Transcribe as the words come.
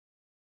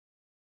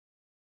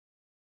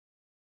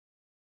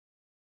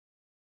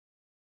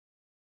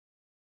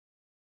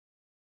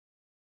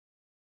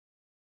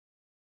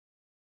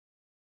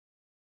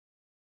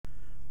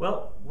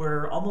Well,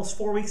 we're almost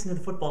 4 weeks into the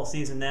football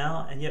season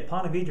now, and yet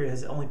Ponte Vedra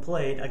has only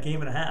played a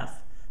game and a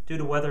half. Due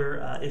to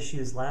weather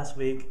issues last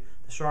week,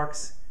 the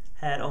Sharks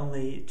had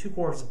only 2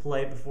 quarters to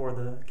play before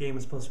the game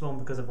was postponed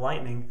because of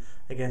lightning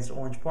against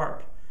Orange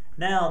Park.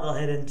 Now they'll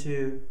head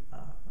into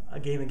a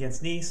game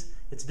against Nease.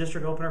 It's a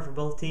district opener for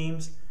both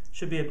teams.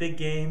 Should be a big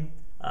game.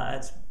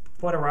 It's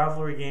quite a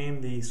rivalry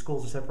game. The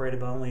schools are separated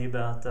by only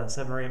about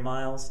 7 or 8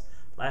 miles.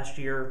 Last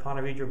year, Ponte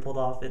Vedra pulled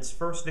off its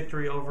first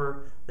victory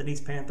over the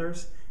Nease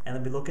Panthers, and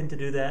they'll be looking to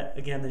do that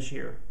again this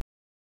year.